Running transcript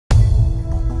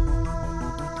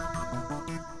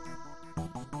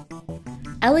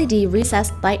LED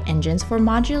recessed light engines for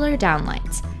modular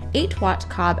downlights, 8 Watt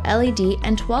COB LED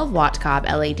and 12 Watt COB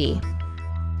LED.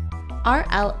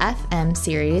 RLFM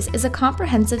series is a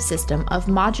comprehensive system of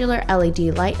modular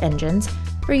LED light engines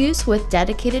for use with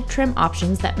dedicated trim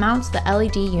options that mounts the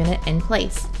LED unit in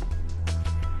place.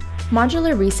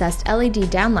 Modular recessed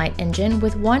LED downlight engine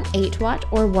with one 8 Watt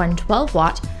or one 12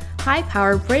 Watt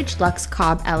high-power Bridgelux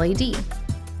COB LED.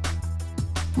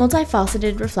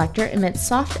 Multifaceted reflector emits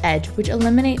soft edge which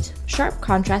eliminates sharp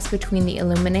contrast between the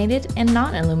illuminated and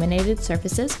non-illuminated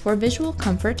surfaces for visual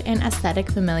comfort and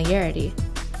aesthetic familiarity.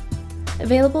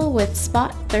 Available with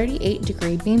spot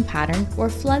 38-degree beam pattern or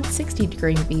flood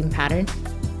 60-degree beam pattern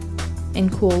in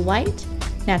cool white,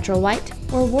 natural white,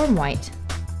 or warm white.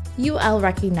 UL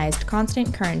recognized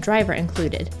constant current driver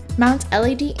included. Mount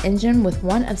LED engine with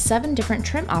one of 7 different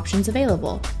trim options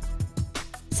available.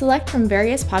 Select from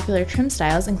various popular trim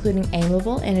styles including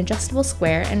aimable and adjustable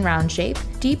square and round shape,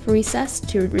 deep recess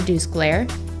to reduce glare,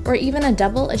 or even a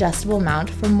double adjustable mount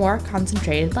for more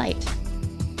concentrated light.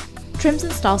 Trims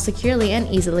install securely and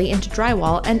easily into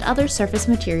drywall and other surface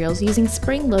materials using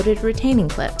spring-loaded retaining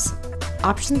clips.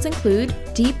 Options include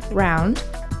deep round,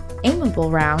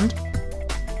 aimable round,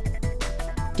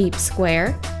 deep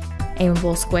square,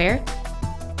 aimable square,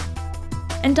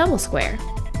 and double square.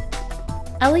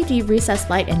 LED recessed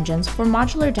light engines for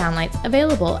modular downlights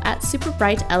available at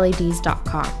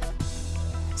superbrightleds.com.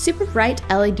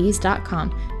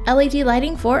 superbrightleds.com, LED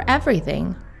lighting for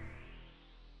everything.